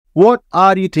What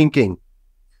are you thinking?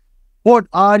 What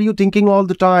are you thinking all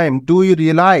the time? Do you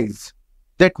realize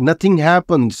that nothing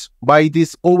happens by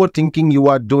this overthinking you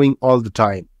are doing all the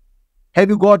time? Have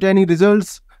you got any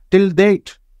results till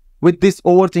date with this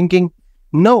overthinking?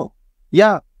 No.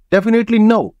 Yeah, definitely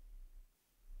no.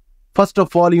 First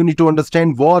of all, you need to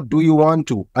understand what do you want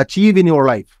to achieve in your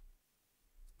life.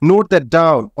 Note that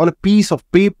down on a piece of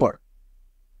paper.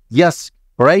 Yes,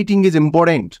 writing is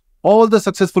important. All the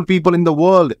successful people in the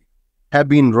world have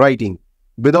been writing.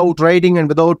 Without writing and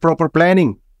without proper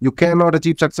planning, you cannot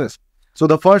achieve success. So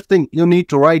the first thing, you need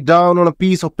to write down on a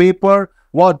piece of paper,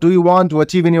 what do you want to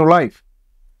achieve in your life?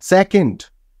 Second,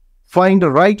 find the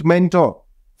right mentor.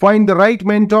 Find the right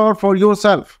mentor for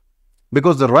yourself,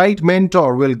 because the right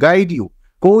mentor will guide you,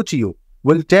 coach you,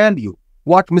 will tell you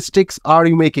what mistakes are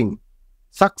you making.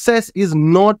 Success is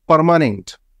not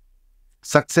permanent.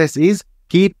 Success is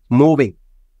keep moving.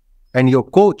 And your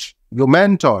coach, your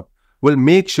mentor will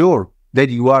make sure that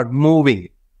you are moving.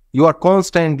 You are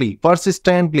constantly,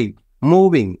 persistently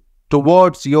moving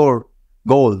towards your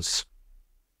goals.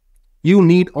 You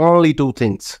need only two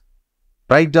things.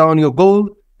 Write down your goal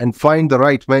and find the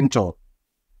right mentor.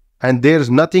 And there's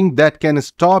nothing that can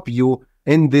stop you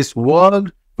in this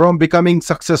world from becoming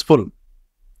successful.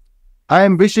 I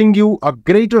am wishing you a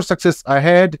greater success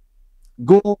ahead.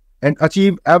 Go and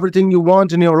achieve everything you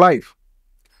want in your life.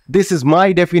 This is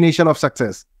my definition of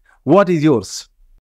success. What is yours?